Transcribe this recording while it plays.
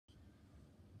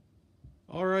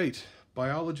All right,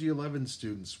 Biology 11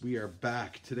 students, we are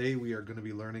back. Today we are going to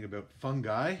be learning about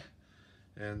fungi.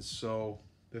 And so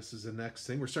this is the next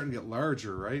thing. We're starting to get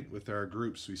larger, right, with our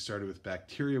groups. We started with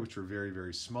bacteria, which were very,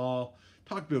 very small.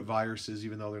 Talked about viruses,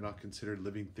 even though they're not considered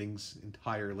living things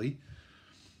entirely.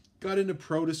 Got into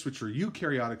protists, which are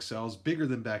eukaryotic cells, bigger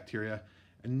than bacteria.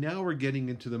 And now we're getting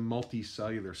into the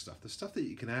multicellular stuff, the stuff that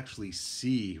you can actually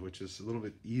see, which is a little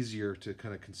bit easier to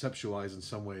kind of conceptualize in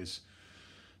some ways.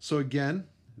 So again,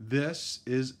 this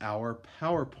is our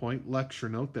PowerPoint lecture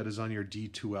note that is on your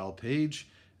D2L page,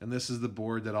 and this is the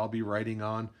board that I'll be writing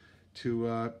on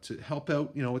to help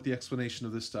out, with the explanation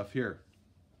of this stuff here.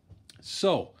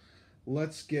 So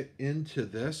let's get into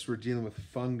this. We're dealing with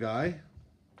fungi,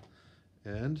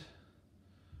 and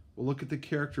we'll look at the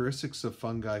characteristics of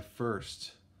fungi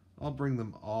first. I'll bring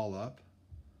them all up.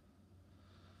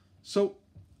 So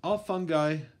all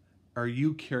fungi are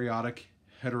eukaryotic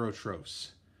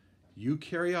heterotrophs.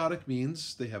 Eukaryotic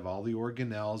means they have all the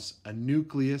organelles, a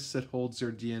nucleus that holds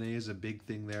their DNA is a big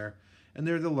thing there, and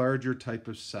they're the larger type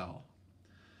of cell.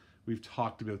 We've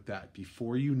talked about that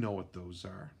before. You know what those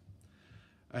are.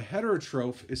 A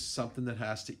heterotroph is something that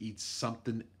has to eat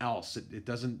something else. It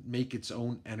doesn't make its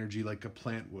own energy like a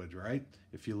plant would, right?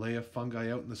 If you lay a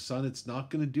fungi out in the sun, it's not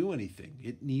going to do anything.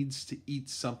 It needs to eat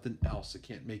something else. It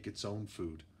can't make its own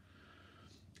food.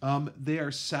 They are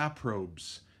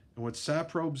saprobes. And what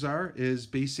saprobes are is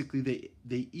basically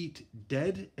they eat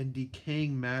dead and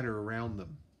decaying matter around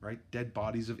them, right? Dead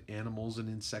bodies of animals and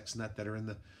insects and that are in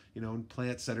the, and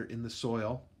plants that are in the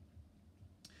soil.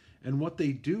 And what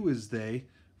they do is they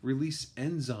release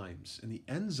enzymes, and the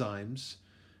enzymes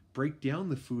break down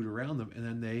the food around them, and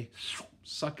then they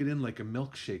suck it in like a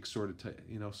milkshake sort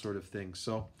of thing.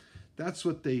 So that's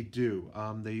what they do.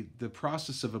 The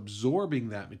process of absorbing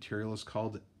that material is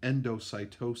called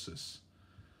endocytosis.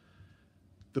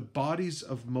 The bodies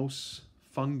of most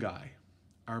fungi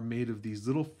are made of these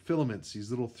little filaments, these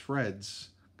little threads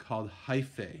called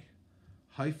hyphae.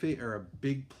 Hyphae are a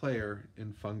big player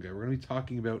in fungi. We're going to be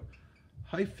talking about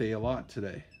hyphae a lot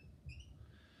today.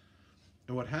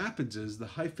 And what happens is the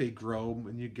hyphae grow,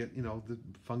 and you get, the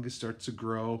fungus starts to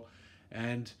grow,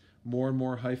 and more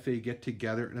hyphae get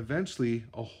together, and eventually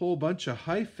a whole bunch of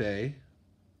hyphae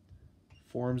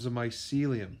forms a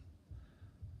mycelium.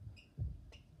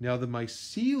 Now, the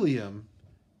mycelium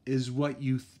is what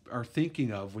you are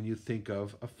thinking of when you think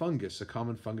of a fungus. A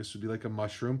common fungus would be like a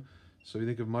mushroom. So you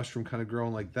think of mushroom kind of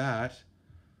growing like that,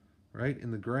 right,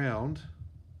 in the ground.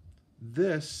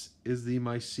 This is the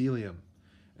mycelium.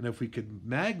 And if we could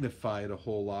magnify it a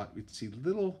whole lot, we'd see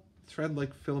little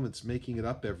thread-like filaments making it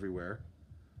up everywhere,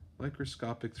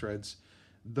 microscopic threads.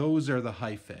 Those are the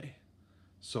hyphae.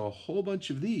 So a whole bunch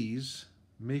of these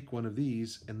make one of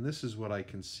these, and this is what I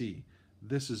can see.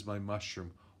 This is my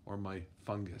mushroom or my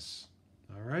fungus.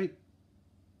 All right.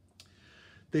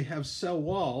 They have cell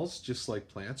walls just like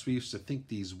plants. We used to think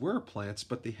these were plants,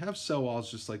 but they have cell walls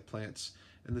just like plants.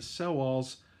 And the cell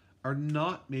walls are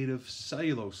not made of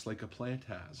cellulose like a plant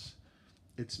has.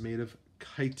 It's made of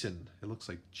chitin. It looks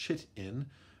like chitin,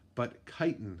 but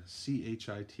chitin,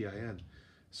 C-H-I-T-I-N.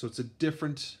 So it's a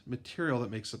different material that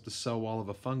makes up the cell wall of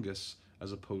a fungus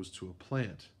as opposed to a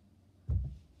plant.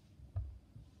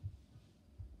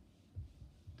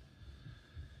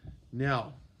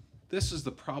 Now, this is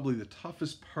probably the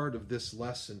toughest part of this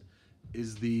lesson,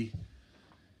 is the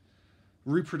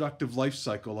reproductive life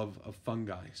cycle of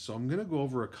fungi. So I'm going to go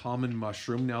over a common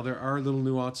mushroom. Now, there are little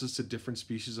nuances to different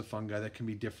species of fungi that can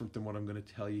be different than what I'm going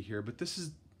to tell you here, but this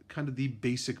is kind of the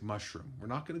basic mushroom. We're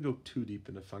not going to go too deep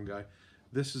into fungi.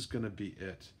 This is going to be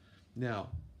it. Now,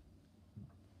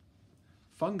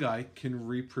 fungi can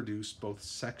reproduce both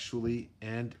sexually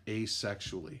and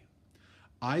asexually.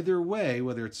 Either way,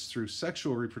 whether it's through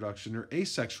sexual reproduction or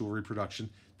asexual reproduction,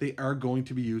 they are going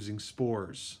to be using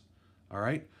spores. All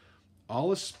right?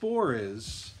 All a spore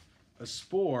is a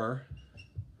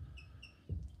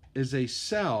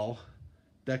cell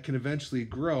that can eventually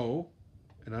grow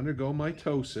and undergo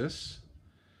mitosis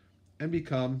and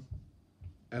become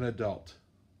an adult.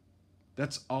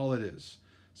 That's all it is.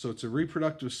 So it's a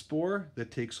reproductive spore that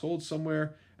takes hold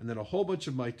somewhere, and then a whole bunch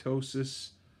of mitosis.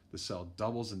 The cell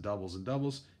doubles and doubles and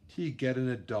doubles till you get an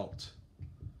adult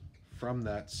from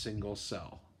that single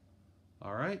cell.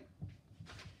 All right?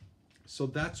 So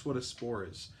that's what a spore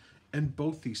is. And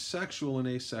both the sexual and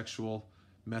asexual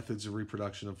methods of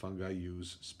reproduction of fungi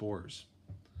use spores.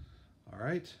 All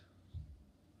right?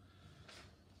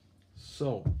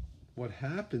 So what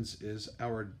happens is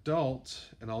our adult,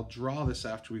 and I'll draw this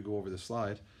after we go over the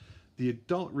slide, the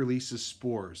adult releases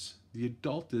spores. The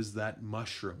adult is that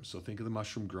mushroom. So think of the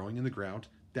mushroom growing in the ground.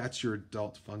 That's your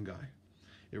adult fungi.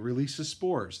 It releases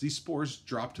spores. These spores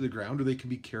drop to the ground or they can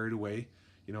be carried away,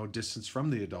 a distance from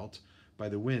the adult by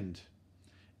the wind.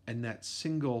 And that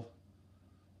single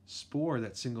spore,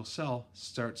 that single cell,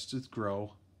 starts to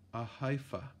grow a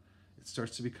hypha. It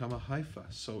starts to become a hypha.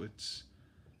 So it's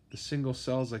the single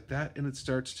cells like that, and it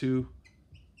starts to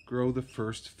grow the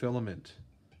first filament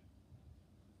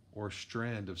or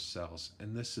strand of cells.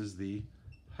 And this is the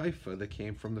hypha that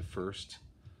came from the first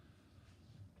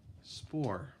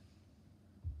spore.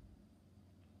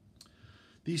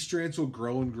 These strands will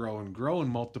grow and grow and grow and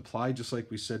multiply, just like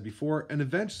we said before, and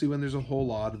eventually when there's a whole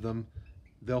lot of them,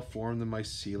 they'll form the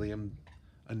mycelium,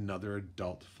 another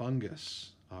adult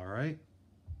fungus. All right?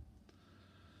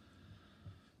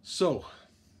 So,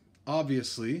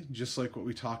 obviously, just like what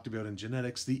we talked about in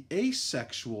genetics, the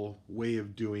asexual way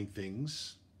of doing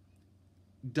things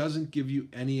doesn't give you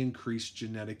any increased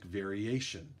genetic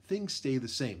variation. Things stay the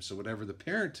same. So whatever the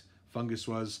parent fungus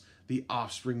was, the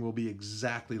offspring will be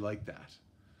exactly like that.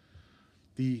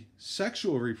 The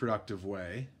sexual reproductive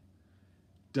way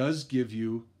does give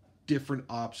you different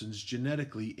options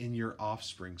genetically in your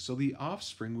offspring. So the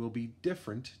offspring will be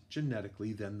different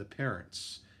genetically than the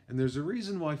parents. And there's a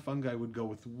reason why fungi would go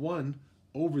with one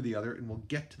over the other, and we'll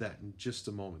get to that in just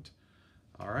a moment.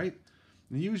 All right?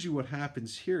 And usually what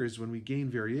happens here is when we gain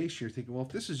variation, you're thinking, well,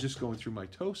 if this is just going through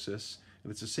mitosis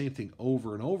and it's the same thing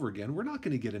over and over again, we're not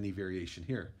going to get any variation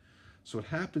here. So what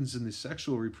happens in the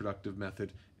sexual reproductive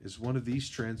method is one of these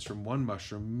strands from one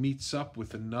mushroom meets up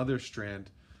with another strand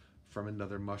from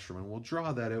another mushroom. And we'll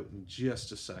draw that out in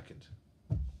just a second.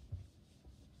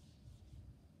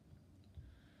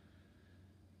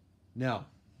 Now,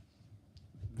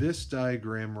 this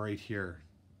diagram right here,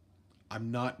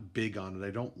 I'm not big on it.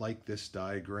 I don't like this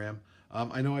diagram.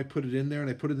 I know I put it in there, and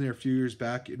I put it in there a few years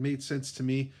back. It made sense to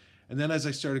me. And then as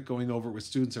I started going over it with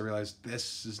students, I realized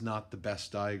this is not the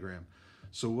best diagram.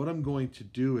 So what I'm going to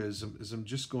do is I'm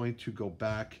just going to go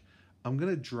back. I'm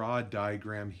going to draw a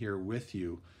diagram here with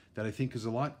you that I think is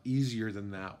a lot easier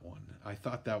than that one. I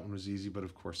thought that one was easy, but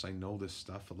of course I know this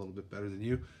stuff a little bit better than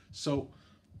you. So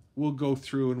we'll go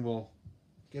through and we'll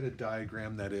get a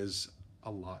diagram that is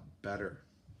a lot better.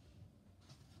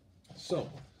 So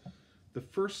the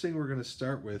first thing we're going to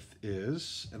start with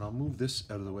is, and I'll move this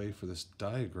out of the way for this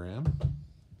diagram.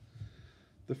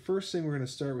 The first thing we're going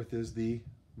to start with is the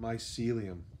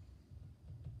mycelium.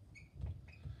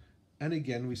 And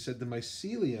again, we said the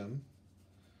mycelium,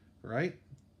 right?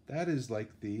 That is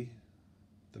like the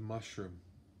mushroom,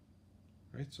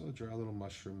 right? So I'll draw a little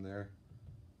mushroom there,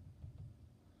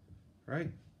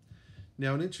 right?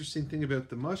 Now, an interesting thing about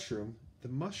the mushroom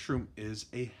is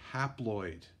a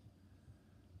haploid,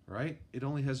 right? It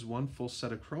only has one full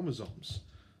set of chromosomes.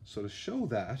 So to show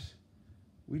that,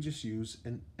 we just use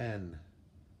an N,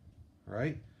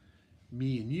 right?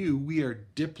 Me and you, we are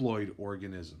diploid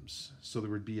organisms. So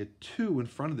there would be a 2 in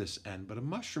front of this N, but a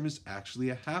mushroom is actually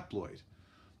a haploid.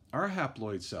 Our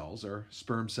haploid cells are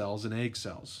sperm cells and egg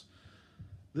cells.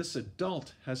 This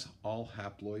adult has all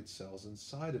haploid cells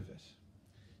inside of it.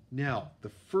 Now,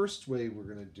 the first way we're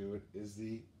going to do it is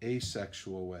the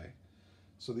asexual way.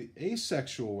 So the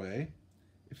asexual way,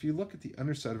 if you look at the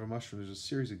underside of a mushroom, there's a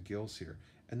series of gills here,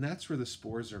 and that's where the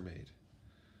spores are made.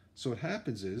 So what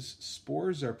happens is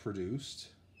spores are produced,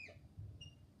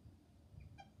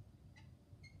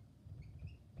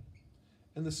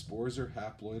 and the spores are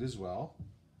haploid as well,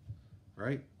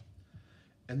 right?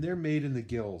 And they're made in the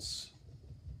gills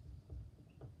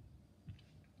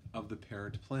of the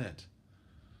parent plant.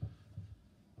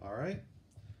 All right?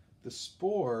 The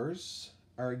spores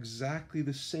are exactly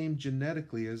the same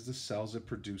genetically as the cells that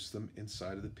produce them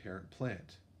inside of the parent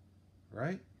plant,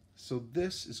 right? So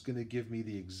this is going to give me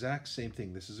the exact same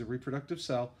thing. This is a reproductive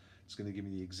cell. It's going to give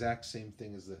me the exact same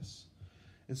thing as this.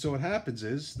 And so what happens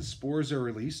is the spores are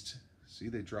released. See,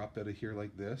 they drop out of here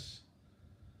like this.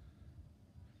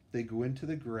 They go into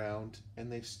the ground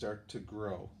and they start to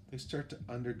grow. They start to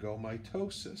undergo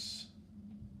mitosis.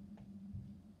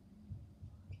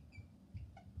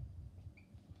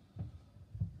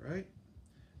 Right?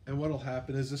 And what will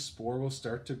happen is the spore will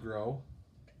start to grow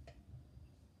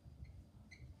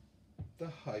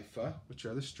the hypha, which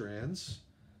are the strands,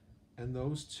 and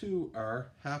those two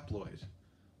are haploid,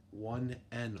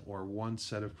 1N or one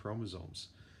set of chromosomes.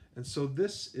 And so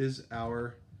this is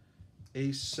our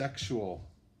asexual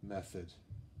method.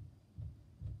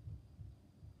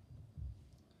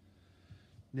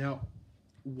 Now,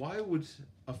 why would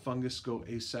a fungus go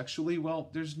asexually? Well,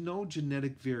 there's no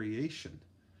genetic variation.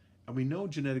 And we know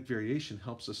genetic variation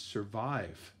helps us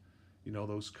survive, you know,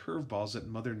 those curveballs that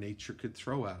Mother Nature could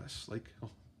throw at us,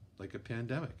 like a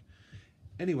pandemic.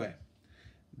 Anyway,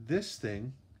 this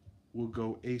thing will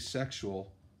go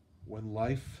asexual when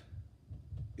life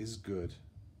is good.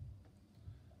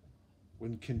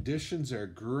 When conditions are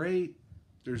great,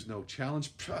 there's no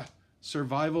challenge.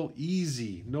 Survival,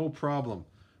 easy, no problem.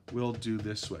 We'll do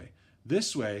this way.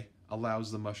 This way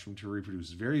allows the mushroom to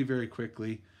reproduce very, very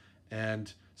quickly.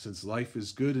 And since life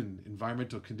is good and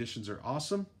environmental conditions are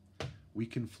awesome, we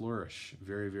can flourish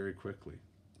very, very quickly.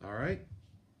 All right?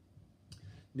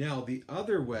 Now, the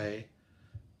other way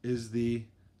is the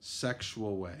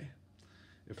sexual way.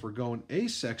 If we're going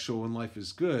asexual when life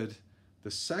is good,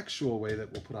 the sexual way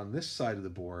that we'll put on this side of the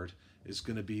board is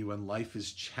going to be when life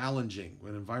is challenging,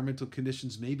 when environmental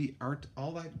conditions maybe aren't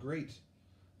all that great.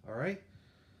 All right?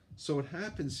 So what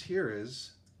happens here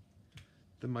is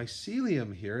the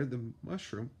mycelium here, the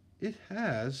mushroom, it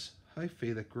has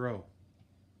hyphae that grow.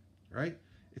 Right?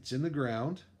 It's in the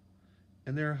ground,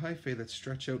 and there are hyphae that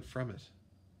stretch out from it.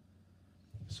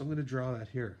 So I'm going to draw that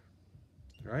here.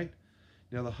 All right?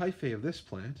 Now the hyphae of this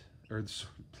plant, or the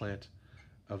plant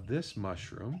of this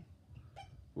mushroom,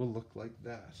 will look like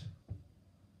that.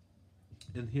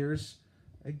 And here's,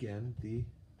 again, the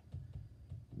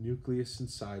nucleus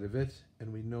inside of it,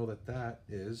 and we know that that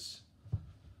is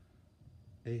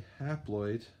a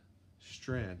haploid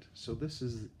strand. So this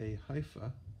is a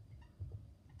hypha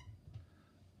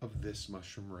of this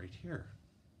mushroom right here.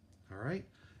 All right?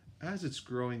 As it's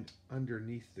growing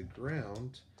underneath the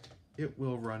ground, it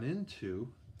will run into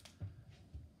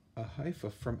a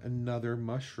hypha from another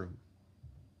mushroom.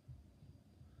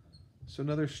 So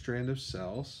another strand of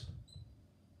cells.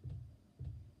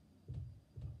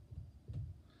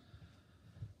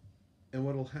 And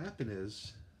what will happen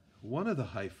is one of the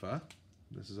hypha,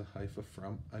 this is a hypha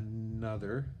from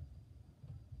another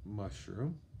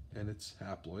mushroom, and it's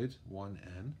haploid,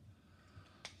 1N.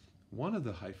 One of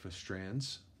the hypha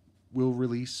strands will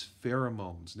release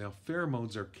pheromones. Now,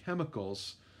 pheromones are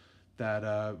chemicals that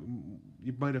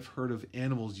you might have heard of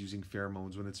animals using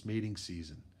pheromones when it's mating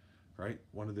season, right?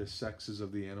 One of the sexes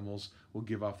of the animals will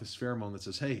give off this pheromone that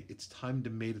says, hey, it's time to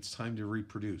mate, it's time to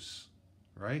reproduce,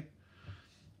 right?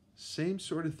 Same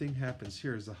sort of thing happens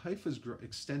here. As the hypha is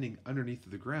extending underneath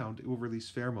the ground, it will release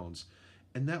pheromones,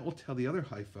 and that will tell the other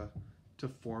hypha to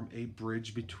form a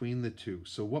bridge between the two.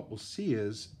 So what we'll see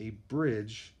is a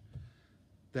bridge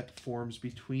that forms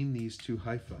between these two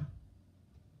hypha.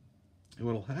 And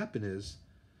what will happen is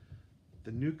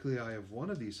the nuclei of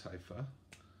one of these hypha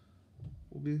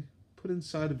will be put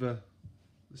inside of the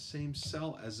same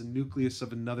cell as the nucleus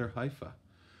of another hypha.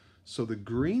 So the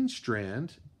green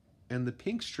strand and the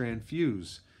pink strand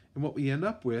fuse. And what we end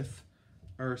up with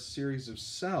are a series of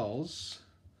cells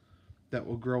that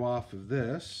will grow off of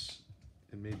this,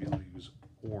 and maybe I'll use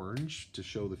orange to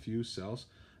show the fuse cells.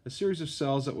 A series of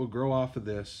cells that will grow off of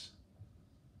this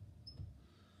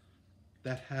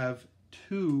that have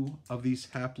two of these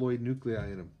haploid nuclei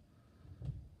in them.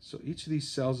 So each of these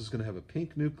cells is going to have a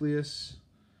pink nucleus,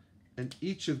 and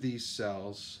each of these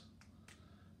cells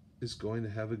is going to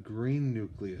have a green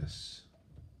nucleus.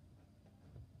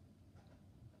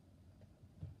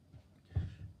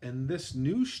 And this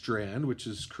new strand, which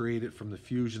is created from the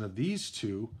fusion of these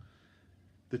two,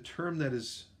 the term that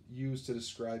is used to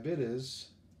describe it is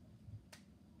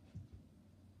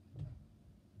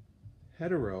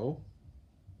heterokaryotic.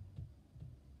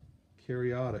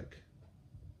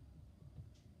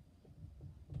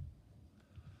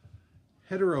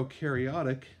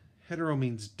 Heterokaryotic, hetero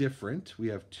means different. We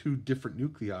have two different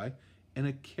nuclei. And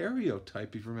a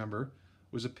karyotype, if you remember,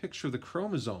 was a picture of the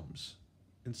chromosomes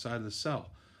inside of the cell.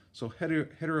 So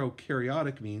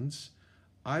heterokaryotic means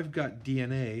I've got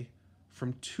DNA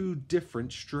from two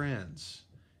different strands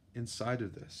inside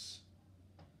of this,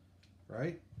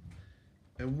 right?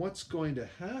 And what's going to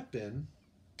happen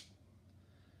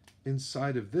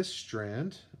inside of this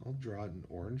strand, I'll draw it in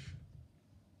orange,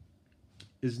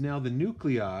 is now the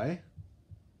nuclei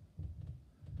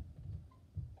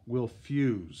will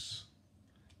fuse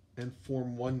and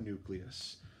form one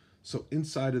nucleus. So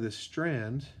inside of this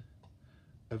strand,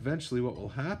 eventually what will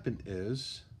happen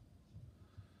is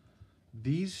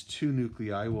these two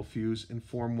nuclei will fuse and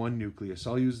form one nucleus.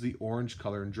 I'll use the orange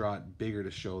color and draw it bigger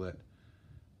to show that.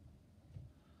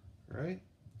 Right?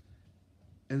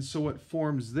 And so what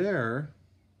forms there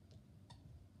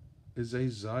is a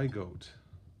zygote.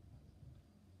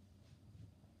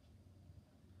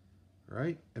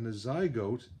 Right? And a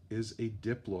zygote is a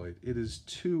diploid. It is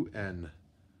 2N.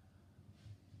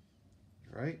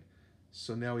 Right?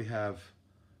 So now we have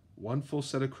one full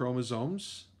set of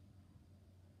chromosomes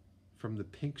from the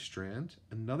pink strand,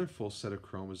 another full set of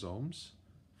chromosomes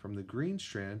from the green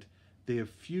strand. They have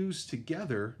fused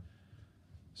together.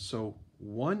 So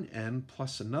 1N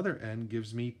plus another N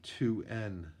gives me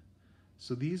 2N.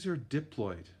 So these are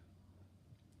diploid.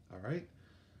 All right?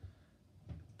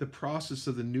 The process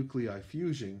of the nuclei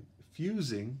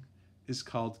fusing is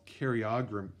called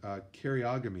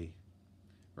karyogamy,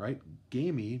 right?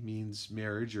 Gamy means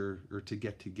marriage or to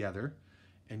get together,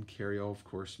 and karyo, of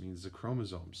course, means the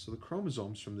chromosomes. So the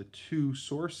chromosomes from the two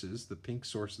sources, the pink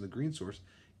source and the green source,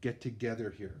 get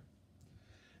together here.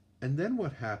 And then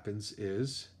what happens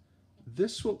is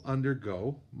this will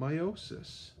undergo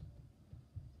meiosis.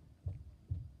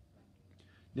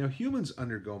 Now humans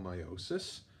undergo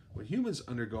meiosis. When humans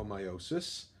undergo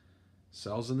meiosis,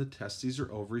 cells in the testes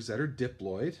or ovaries that are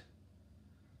diploid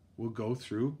will go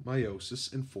through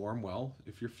meiosis and form, well,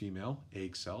 if you're female,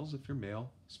 egg cells, if you're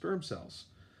male, sperm cells.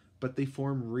 But they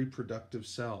form reproductive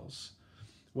cells.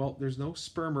 Well, there's no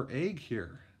sperm or egg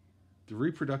here. The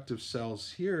reproductive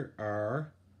cells here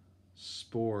are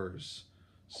spores.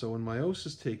 So when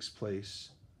meiosis takes place,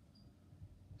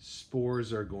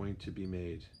 spores are going to be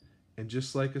made. And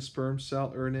just like a sperm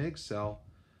cell or an egg cell,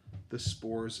 the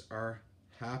spores are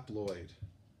haploid,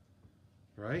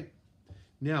 right?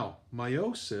 Now,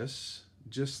 meiosis,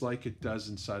 just like it does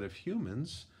inside of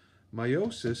humans,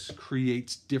 meiosis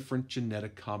creates different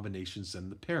genetic combinations than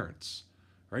the parents,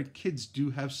 right? Kids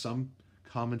do have some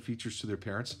common features to their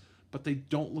parents, but they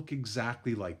don't look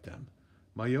exactly like them.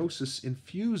 Meiosis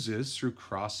infuses through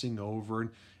crossing over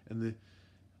and the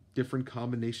different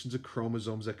combinations of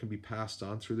chromosomes that can be passed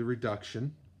on through the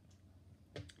reduction.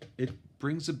 It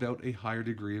brings about a higher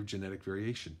degree of genetic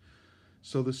variation.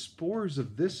 So the spores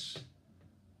of this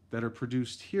that are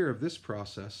produced here of this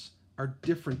process are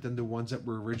different than the ones that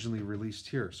were originally released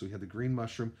here. So we had the green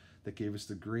mushroom that gave us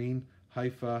the green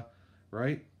hypha,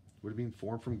 right? Would have been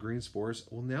formed from green spores.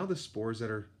 Well, now the spores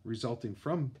that are resulting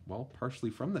from, well, partially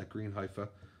from that green hypha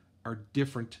are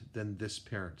different than this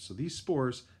parent. So these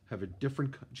spores have a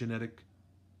different genetic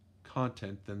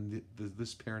content than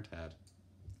this parent had.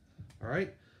 All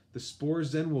right? The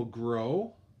spores then will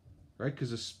grow, right?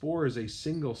 Because a spore is a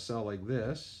single cell like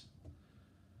this,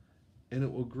 and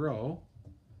it will grow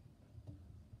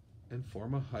and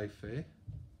form a hyphae.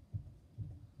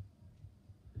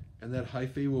 And that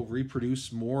hyphae will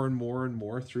reproduce more and more and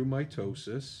more through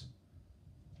mitosis.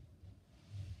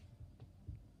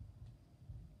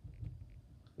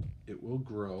 It will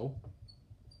grow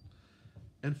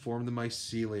and form the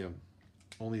mycelium.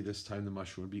 Only this time the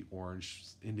mushroom would be orange,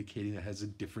 indicating it has a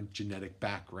different genetic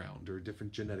background or a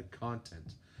different genetic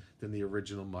content than the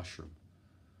original mushroom.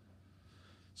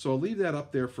 So I'll leave that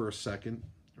up there for a second,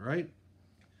 right?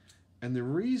 And the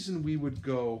reason we would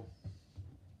go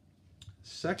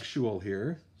sexual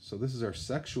here, so this is our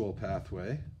sexual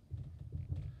pathway,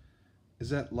 is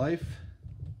that life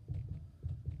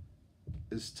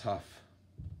is tough.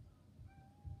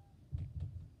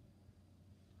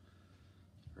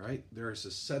 Right? There's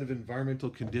a set of environmental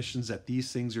conditions that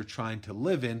these things are trying to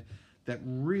live in that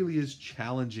really is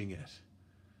challenging it.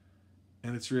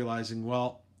 And it's realizing,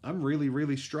 well, I'm really,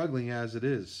 really struggling as it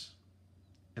is.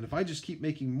 And if I just keep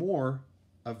making more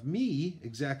of me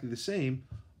exactly the same,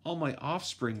 all my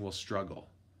offspring will struggle.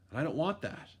 And I don't want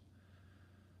that.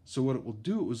 So what it will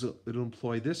do is it'll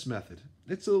employ this method.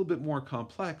 It's a little bit more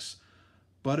complex,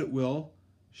 but it will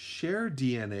share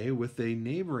DNA with a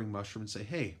neighboring mushroom and say,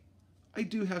 hey, I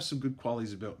do have some good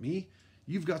qualities about me.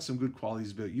 You've got some good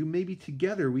qualities about you. Maybe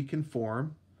together we can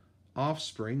form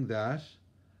offspring that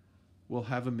will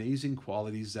have amazing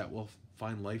qualities that will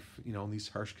find life, in these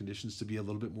harsh conditions to be a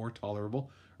little bit more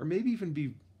tolerable, or maybe even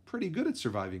be pretty good at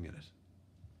surviving in it.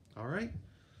 All right?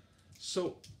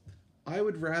 So I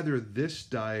would rather this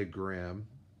diagram,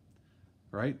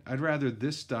 right? I'd rather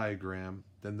this diagram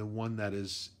than the one that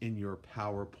is in your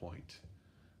PowerPoint.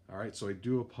 All right? So I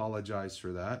do apologize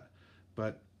for that.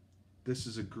 But this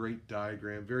is a great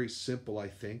diagram, very simple, I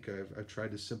think. I've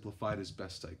tried to simplify it as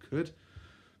best I could.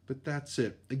 But that's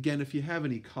it. Again, if you have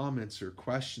any comments or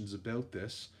questions about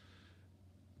this,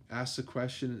 ask the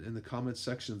question in the comments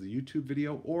section of the YouTube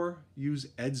video or use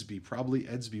Edsby. Probably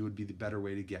Edsby would be the better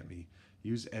way to get me.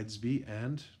 Use Edsby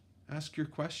and ask your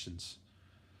questions.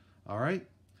 All right?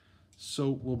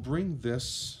 So we'll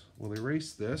we'll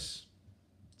erase this.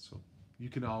 So you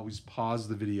can always pause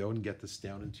the video and get this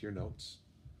down into your notes.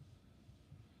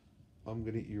 I'm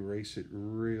going to erase it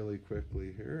really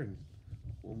quickly here and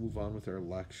we'll move on with our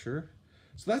lecture.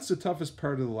 So that's the toughest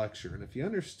part of the lecture. And if you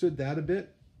understood that a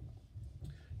bit,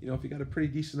 if you got a pretty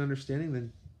decent understanding,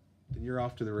 then you're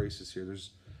off to the races here. The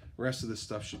rest of this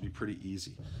stuff should be pretty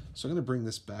easy. So I'm going to bring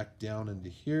this back down into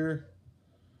here.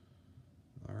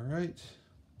 All right.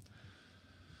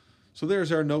 So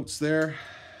there's our notes there.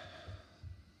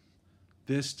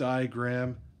 This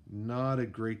diagram, not a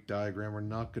great diagram. We're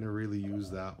not going to really use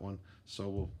that one, so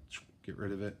we'll get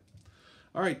rid of it.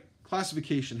 All right,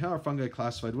 classification. How are fungi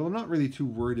classified? Well, I'm not really too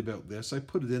worried about this. I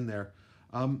put it in there.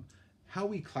 How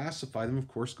we classify them, of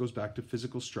course, goes back to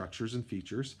physical structures and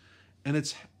features, and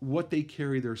it's what they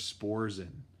carry their spores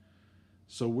in.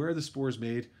 So where are the spores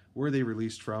made? Where are they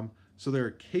released from? So there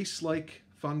are case-like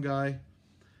fungi,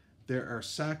 there are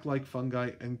sac-like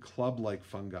fungi, and club-like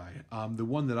fungi. The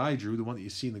one that I drew, the one that you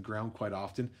see in the ground quite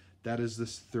often, that is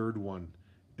this third one.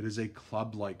 It is a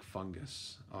club-like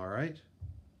fungus, all right?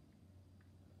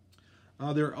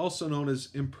 They're also known as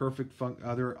imperfect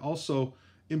fungi. There are also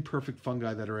imperfect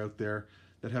fungi that are out there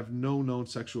that have no known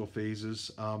sexual phases.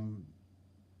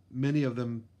 Many of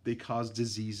them, they cause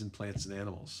disease in plants and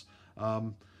animals.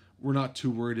 We're not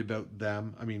too worried about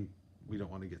them. I mean, we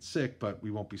don't want to get sick, but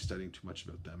we won't be studying too much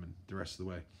about them and the rest of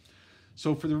the way.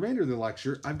 So for the remainder of the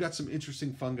lecture, I've got some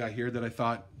interesting fungi here that I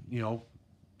thought,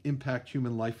 impact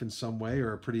human life in some way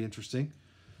or are pretty interesting.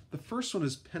 The first one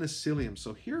is penicillium.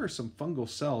 So here are some fungal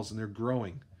cells and they're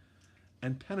growing.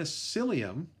 And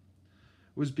penicillium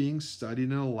was being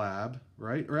studied in a lab,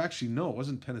 right? Or actually, no, it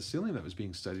wasn't penicillium that was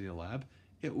being studied in a lab.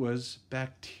 It was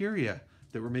bacteria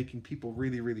that were making people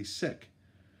really, really sick.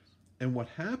 And what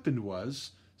happened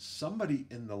was somebody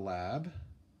in the lab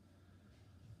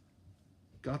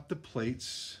got the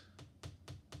plates,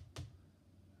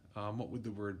 what would the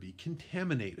word be?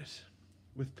 Contaminated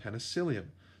with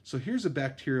penicillium. So here's a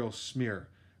bacterial smear,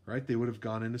 right? They would have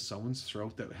gone into someone's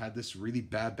throat that had this really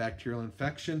bad bacterial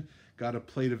infection, got a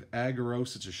plate of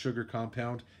agarose, it's a sugar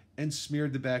compound, and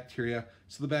smeared the bacteria.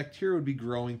 So the bacteria would be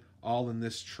growing all in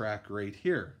this track right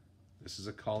here. This is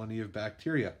a colony of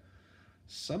bacteria.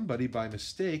 Somebody, by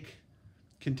mistake,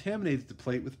 contaminated the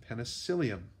plate with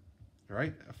penicillium,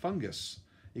 right? A fungus.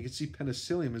 You can see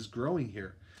penicillium is growing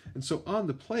here. And so on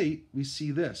the plate, we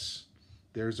see this.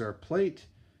 There's our plate.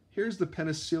 Here's the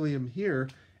penicillium here,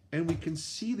 and we can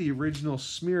see the original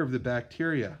smear of the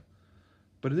bacteria.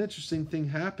 But an interesting thing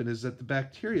happened is that the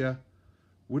bacteria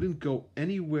wouldn't go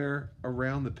anywhere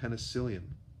around the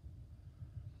penicillium.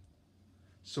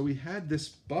 So we had this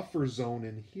buffer zone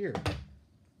in here,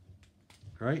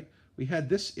 right? We had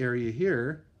this area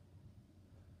here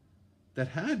that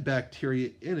had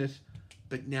bacteria in it,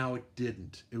 but now it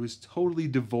didn't. It was totally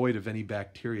devoid of any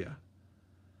bacteria.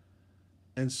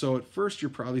 And so at first you're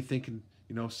probably thinking,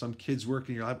 some kids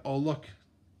working in your lab, oh, look,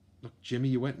 Jimmy,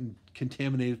 you went and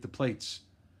contaminated the plates.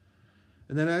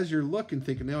 And then as you're looking,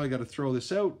 thinking, now I got to throw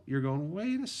this out, you're going,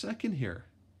 wait a second here.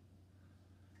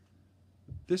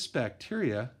 This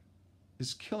bacteria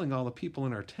is killing all the people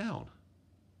in our town.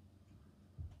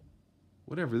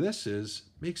 Whatever this is,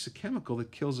 makes a chemical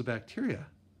that kills a bacteria.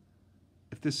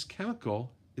 If this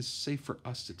chemical is safe for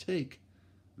us to take,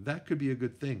 that could be a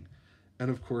good thing. And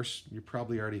of course, you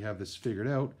probably already have this figured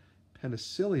out.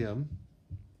 Penicillium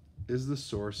is the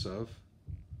source of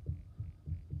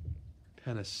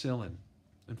penicillin.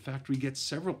 In fact, we get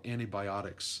several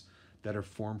antibiotics that are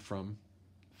formed from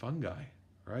fungi,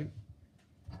 right?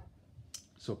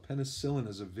 So penicillin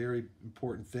is a very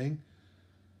important thing.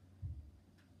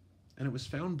 And it was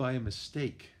found by a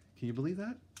mistake. Can you believe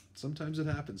that? Sometimes it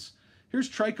happens. Here's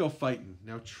trichophyton.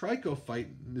 Now,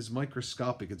 trichophyton is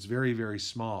microscopic. It's very, very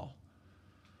small.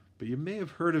 But you may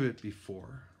have heard of it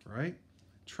before, right?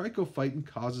 Trichophyton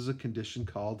causes a condition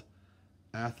called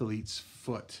athlete's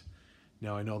foot.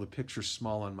 Now, I know the picture's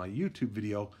small on my YouTube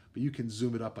video, but you can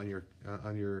zoom it up on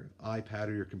your iPad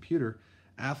or your computer.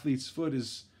 Athlete's foot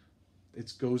it's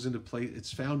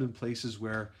found in places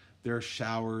where there are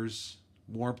showers,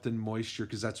 warmth and moisture,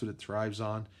 because that's what it thrives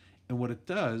on. And what it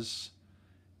does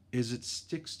is it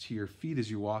sticks to your feet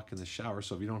as you walk in the shower.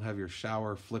 So if you don't have your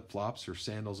shower flip-flops or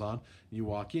sandals on, and you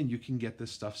walk in, you can get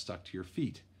this stuff stuck to your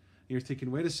feet. And you're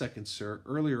thinking, wait a second, sir,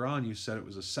 earlier on you said it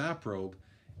was a saprobe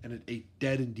and it ate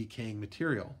dead and decaying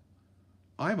material.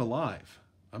 I'm alive.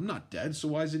 I'm not dead, so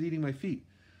why is it eating my feet?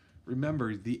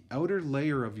 Remember, the outer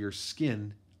layer of your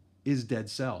skin is dead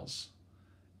cells.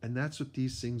 And that's what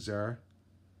these things are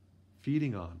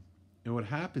feeding on. And what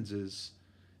happens is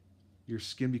your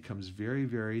skin becomes very,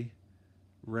 very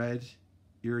red,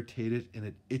 irritated, and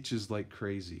it itches like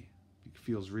crazy. It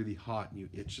feels really hot and you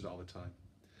itch it all the time.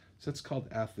 So that's called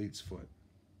athlete's foot.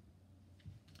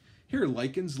 Here are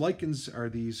lichens. Lichens are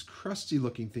these crusty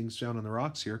looking things found on the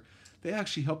rocks here. They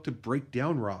actually help to break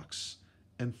down rocks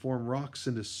and form rocks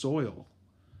into soil.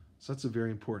 So that's a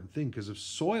very important thing, because if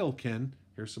soil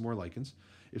here's some more lichens,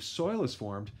 if soil is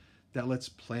formed, that lets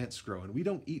plants grow. And we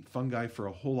don't eat fungi for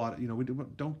a whole lot, we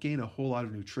don't gain a whole lot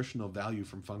of nutritional value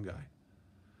from fungi.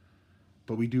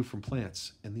 But we do from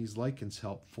plants. And these lichens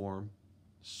help form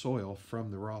soil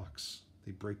from the rocks.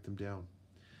 They break them down.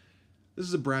 This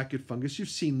is a bracket fungus. You've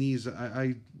seen these.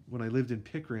 When I lived in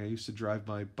Pickering, I used to drive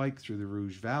my bike through the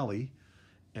Rouge Valley,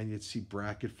 and you'd see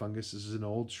bracket fungus. This is an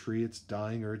old tree. It's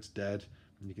dying or it's dead.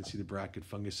 And you can see the bracket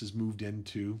fungus has moved in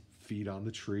to feed on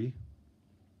the tree.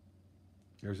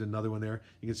 There's another one there.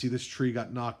 You can see this tree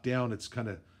got knocked down. It's kind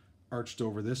of arched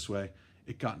over this way.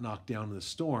 It got knocked down in the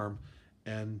storm,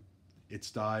 and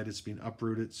it's died. It's been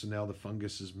uprooted, so now the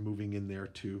fungus is moving in there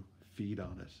to feed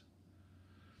on it.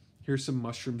 Here's some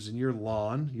mushrooms in your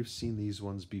lawn. You've seen these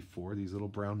ones before, these little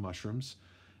brown mushrooms.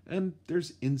 And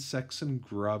there's insects and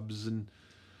grubs and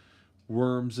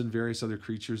worms and various other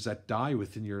creatures that die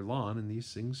within your lawn, and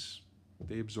these things,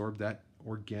 they absorb that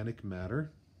organic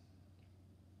matter.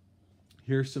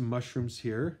 Here's some mushrooms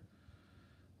here.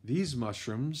 These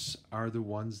mushrooms are the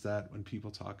ones that when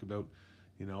people talk about,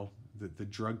 you know, the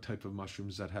drug type of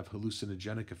mushrooms that have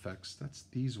hallucinogenic effects, that's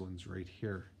these ones right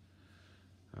here.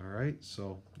 All right,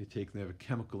 so you take them, they have a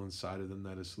chemical inside of them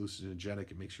that is hallucinogenic.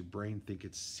 It makes your brain think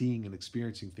it's seeing and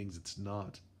experiencing things it's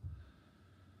not.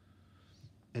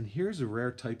 And here's a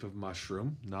rare type of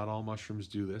mushroom. Not all mushrooms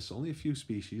do this, only a few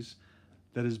species,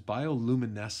 that is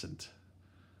bioluminescent.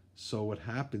 So what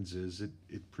happens is it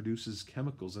produces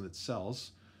chemicals in its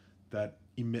cells that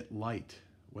emit light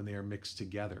when they are mixed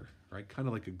together, right? Kind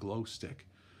of like a glow stick.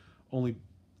 Only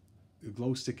the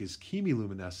glow stick is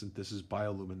chemiluminescent. This is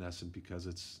bioluminescent because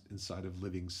it's inside of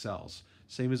living cells.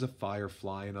 Same as a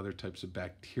firefly and other types of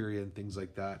bacteria and things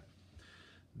like that.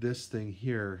 This thing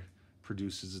here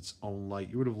produces its own light.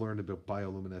 You would have learned about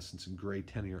bioluminescence in grade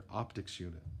 10 in your optics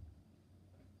unit.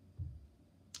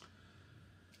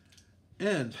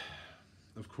 And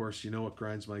of course, you know what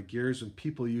grinds my gears? When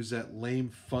people use that lame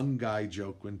fungi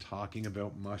joke when talking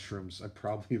about mushrooms. I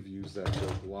probably have used that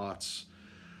joke lots.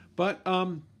 But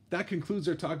that concludes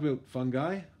our talk about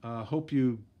fungi. Hope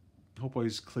I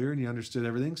was clear and you understood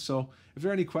everything. So if there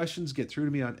are any questions, get through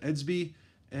to me on Edsby.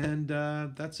 And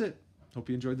that's it. Hope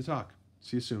you enjoyed the talk.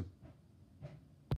 See you soon.